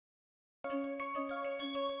Based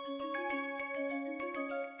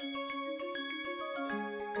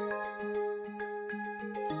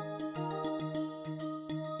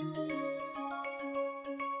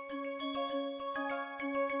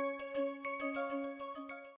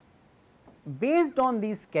on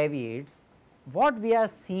these caveats, what we are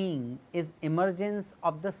seeing is emergence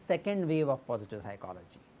of the second wave of positive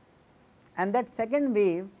psychology, and that second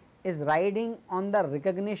wave is riding on the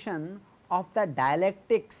recognition of the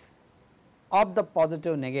dialectics of the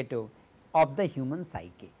positive negative of the human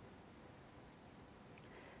psyche.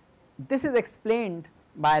 This is explained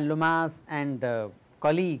by Lumas and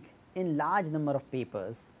colleague in large number of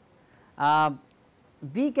papers.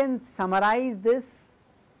 We can summarize this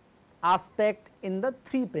aspect in the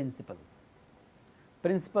three principles: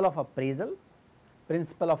 principle of appraisal,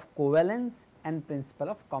 principle of covalence and principle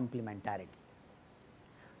of complementarity.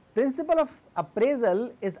 Principle of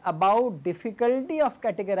appraisal is about difficulty of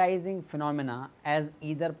categorizing phenomena as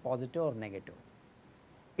either positive or negative.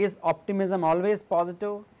 Is optimism always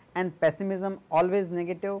positive and pessimism always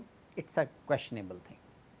negative? It is a questionable thing.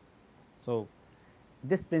 So,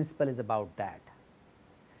 this principle is about that.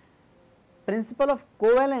 Principle of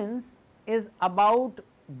covalence is about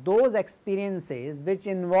those experiences which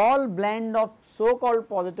involve blend of so called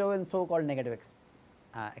positive and so called negative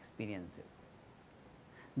experiences.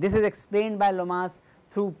 This is explained by Lumas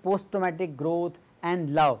through post traumatic growth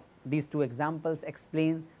and love. These two examples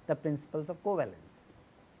explain the principles of covalence.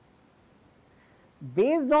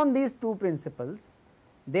 Based on these two principles,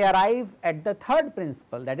 they arrive at the third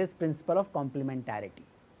principle, that is principle of complementarity.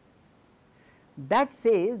 That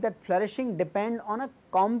says that flourishing depends on a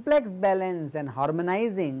complex balance and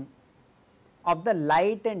harmonizing of the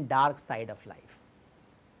light and dark side of life.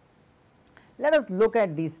 Let us look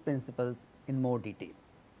at these principles in more detail.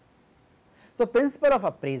 So, principle of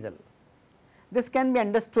appraisal, this can be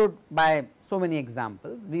understood by so many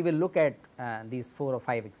examples. We will look at these 4 or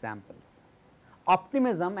 5 examples.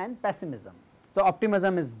 Optimism and pessimism. So,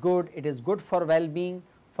 optimism is good, it is good for well-being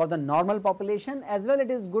for the normal population, as well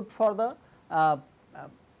it is good for the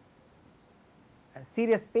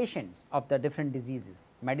serious patients of the different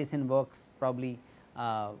diseases. Medicine works probably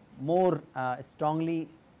more strongly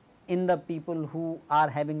in the people who are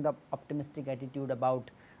having the optimistic attitude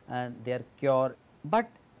about their cure, but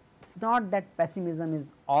it is not that pessimism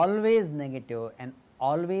is always negative and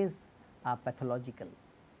always pathological.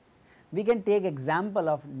 We can take example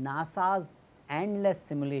of NASA's endless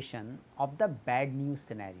simulation of the bad news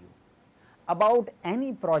scenario. About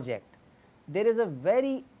any project, there is a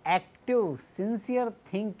very active, sincere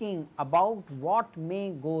thinking about what may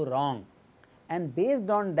go wrong, and based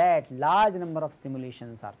on that large number of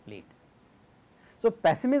simulations are played. So,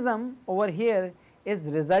 pessimism over here is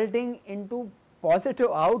resulting into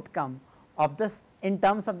positive outcome of this in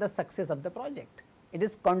terms of the success of the project. It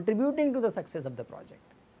is contributing to the success of the project.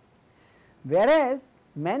 Whereas,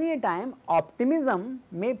 many a time optimism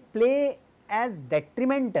may play as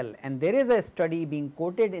detrimental, and there is a study being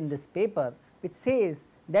quoted in this paper which says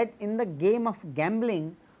that in the game of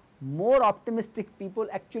gambling, more optimistic people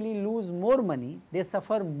actually lose more money, they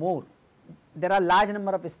suffer more. There are large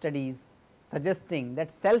number of studies suggesting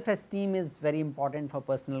that self-esteem is very important for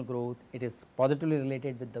personal growth, it is positively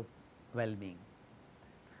related with the well-being.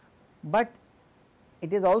 But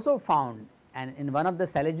it is also found, and in one of the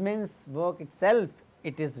Seligman's work itself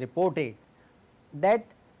it is reported, that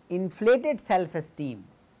inflated self-esteem,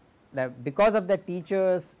 that because of the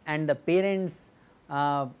teachers and the parents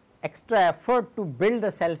extra effort to build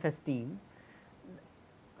the self-esteem,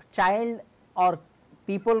 child or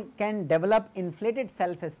people can develop inflated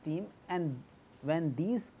self-esteem, and when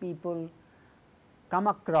these people come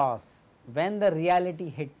across, when the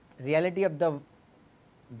reality of the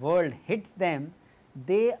world hits them,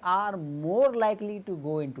 they are more likely to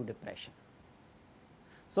go into depression.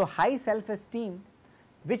 So, high self-esteem,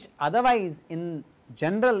 which otherwise in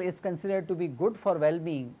general is considered to be good for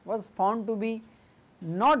well-being, was found to be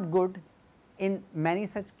not good in many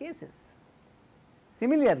such cases.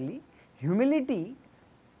 Similarly, humility,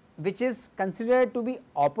 which is considered to be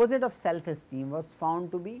opposite of self-esteem, was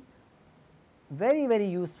found to be very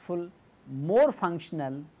useful, more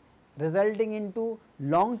functional, resulting into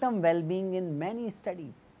long-term well-being in many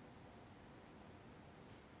studies.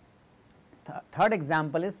 Third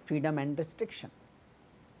example is freedom and restriction.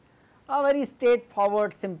 A very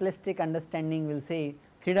straightforward, simplistic understanding will say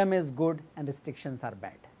freedom is good and restrictions are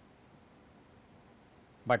bad.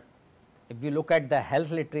 But if we look at the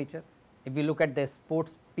health literature, if we look at the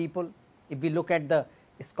sports people, if we look at the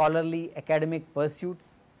scholarly academic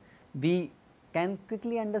pursuits, we can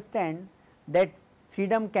quickly understand that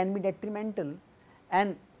freedom can be detrimental,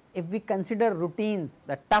 and if we consider routines,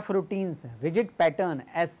 the tough routines, rigid pattern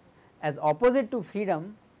as opposite to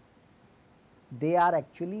freedom, they are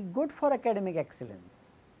actually good for academic excellence.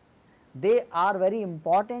 They are very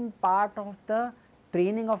important part of the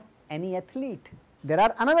training of any athlete. There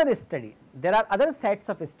are other sets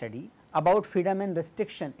of study about freedom and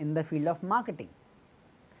restriction in the field of marketing.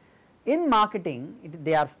 In marketing,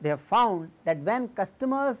 they have found that when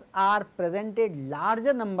customers are presented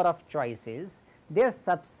larger number of choices, their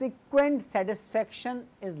subsequent satisfaction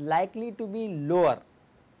is likely to be lower,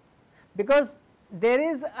 because there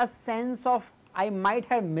is a sense of I might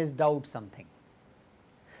have missed out something.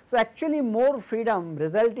 So, actually more freedom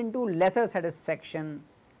result into lesser satisfaction,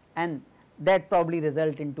 and that probably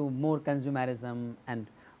result into more consumerism and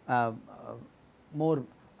more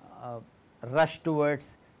rush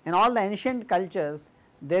towards. In all the ancient cultures,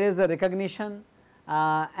 there is a recognition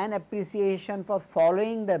and appreciation for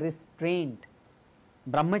following the restraint.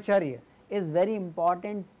 Brahmacharya is very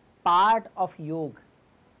important part of yoga.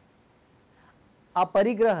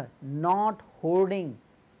 Aparigraha, not hoarding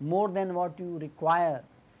more than what you require,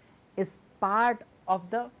 is part of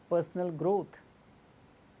the personal growth.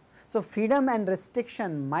 So, freedom and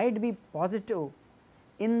restriction might be positive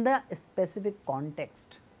in the specific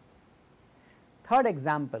context. Third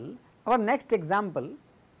example, our next example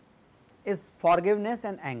is forgiveness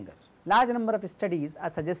and anger. Large number of studies are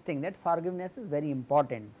suggesting that forgiveness is very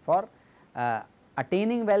important for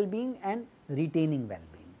attaining well-being and retaining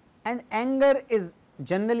well-being, and anger is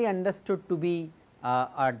generally understood to be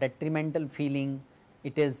a detrimental feeling.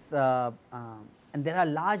 It is and there are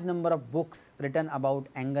large number of books written about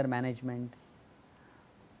anger management,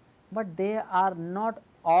 but they are not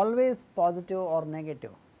always positive or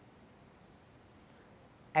negative.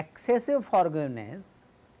 Excessive forgiveness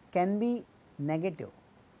can be negative,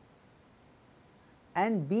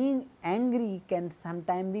 and being angry can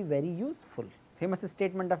sometimes be very useful. Famous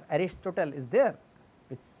statement of Aristotle is there,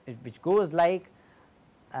 which goes like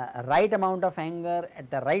a right amount of anger at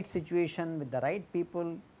the right situation with the right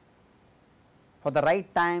people for the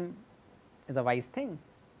right time is a wise thing.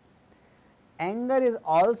 Anger is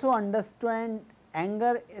also understood,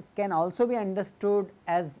 anger can also be understood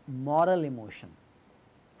as moral emotion,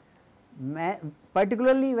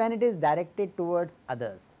 particularly when it is directed towards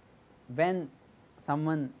others. When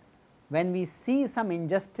we see some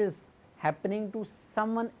injustice happening to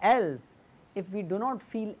someone else, if we do not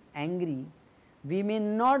feel angry, we may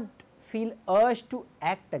not feel urged to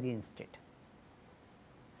act against it.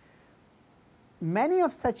 Many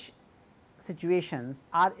of such situations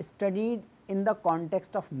are studied in the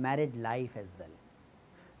context of married life as well.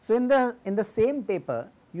 So, in the same paper,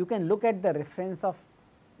 you can look at the reference of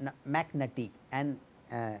McNulty and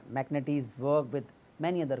McNulty's work with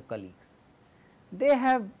many other colleagues. They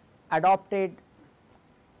have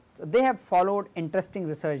followed interesting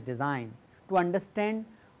research design to understand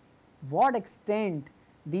what extent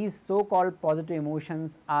these so called positive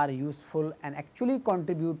emotions are useful and actually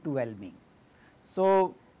contribute to well-being.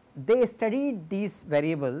 So, they studied these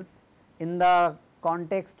variables in the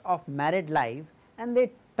context of married life, and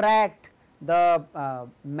they tracked the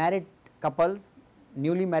married couples,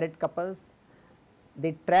 newly married couples.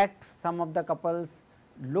 They tracked some of the couples,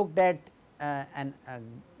 looked at and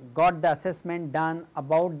got the assessment done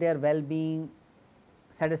about their well-being,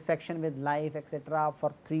 satisfaction with life, etc.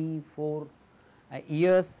 for 3-4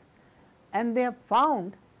 years, and they have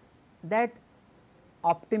found that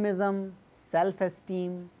optimism,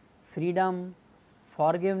 self-esteem, freedom,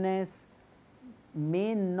 forgiveness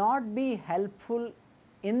may not be helpful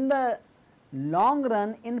in the long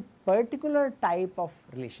run in particular type of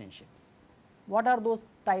relationships. What are those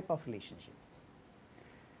type of relationships?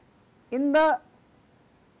 In the,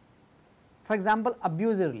 for example,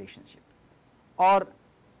 abusive relationships, or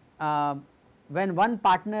when one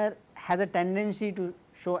partner has a tendency to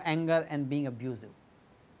show anger and being abusive.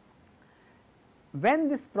 When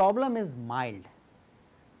this problem is mild,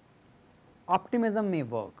 optimism may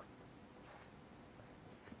work,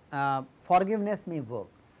 forgiveness may work,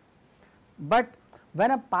 but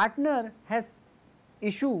when a partner has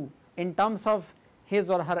issue in terms of his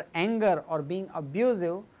or her anger or being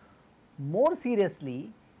abusive, more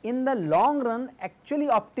seriously, in the long run actually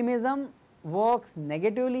optimism works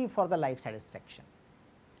negatively for the life satisfaction.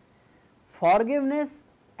 Forgiveness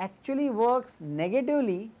actually works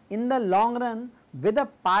negatively in the long run with a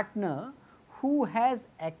partner who has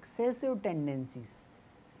excessive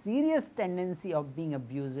tendencies, serious tendency of being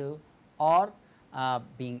abusive or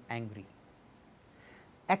being angry.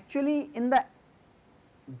 Actually, in the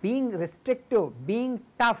being restrictive, being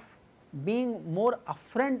tough, being more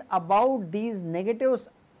upfront about these negatives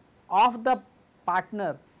of the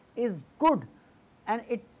partner is good and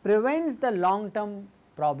it prevents the long term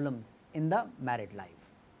problems in the married life.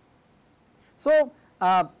 So,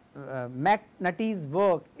 McNulty's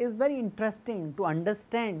work is very interesting to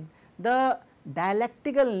understand the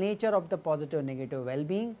dialectical nature of the positive negative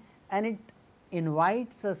well-being, and it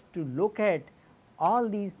invites us to look at all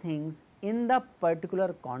these things in the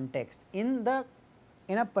particular context. In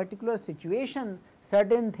a particular situation,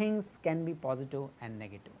 certain things can be positive and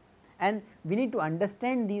negative, and we need to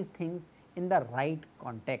understand these things in the right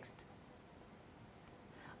context.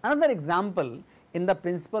 Another example in the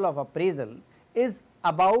principle of appraisal is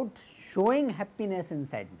about showing happiness in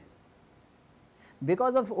sadness.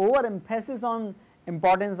 Because of overemphasis on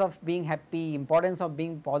importance of being happy, importance of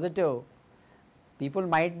being positive, people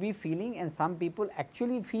might be feeling, and some people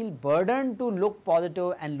actually feel burdened to look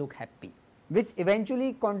positive and look happy, which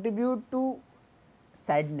eventually contribute to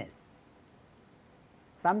sadness.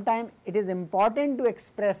 Sometimes it is important to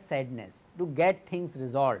express sadness, to get things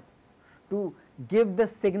resolved, to give the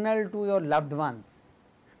signal to your loved ones,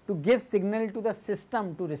 to give signal to the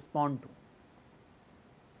system to respond to.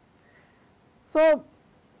 So,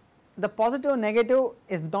 the positive negative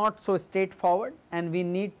is not so straightforward, and we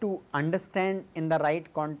need to understand in the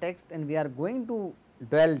right context, and we are going to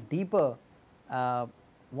delve deeper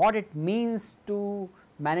what it means to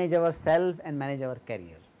manage ourselves and manage our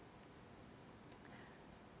career.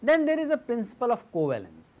 Then there is a principle of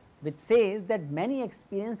covalence, which says that many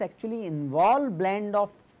experiences actually involve blend of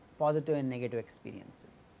positive and negative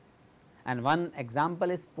experiences. And one example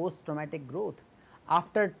is post traumatic growth.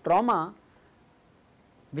 After trauma,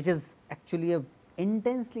 which is actually a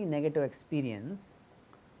intensely negative experience,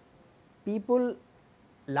 people,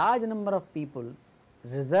 large number of people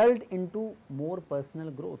result into more personal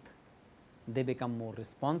growth. They become more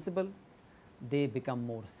responsible, they become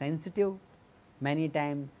more sensitive, many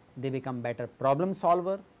times they become better problem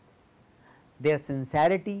solver. Their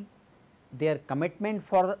sincerity, their commitment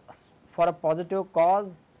for a positive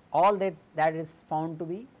cause, all that is found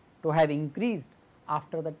to have increased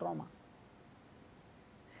after the trauma.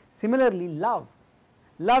 Similarly, love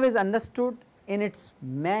is understood in its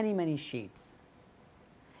many shades.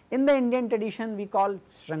 In the Indian tradition, we call it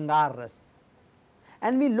Shringar Ras,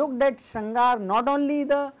 and we looked at Shringar not only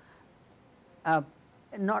the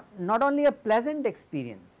not only a pleasant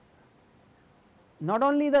experience, not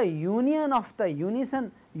only the union of the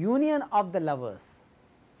union of the lovers,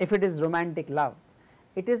 if it is romantic love,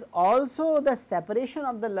 it is also the separation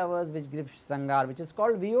of the lovers which gives Sangar, which is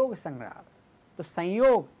called Viyog Sangar. So,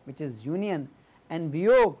 Sanyog, which is union, and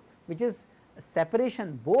Viyog, which is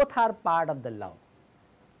separation, both are part of the love.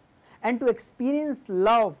 And to experience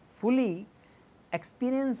love fully,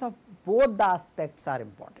 experience of both the aspects are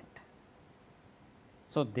important.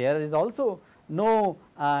 So, there is also no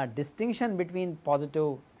distinction between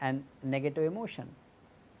positive and negative emotion.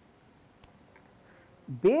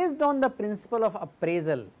 Based on the principle of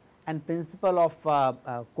appraisal and principle of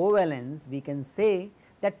covalence, we can say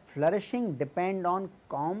that flourishing depend on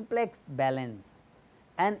complex balance,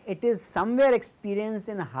 and it is somewhere experienced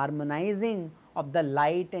in harmonizing of the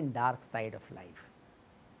light and dark side of life.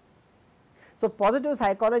 So, positive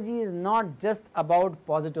psychology is not just about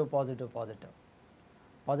positive.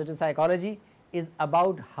 Positive psychology is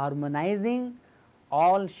about harmonizing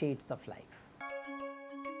all shades of life.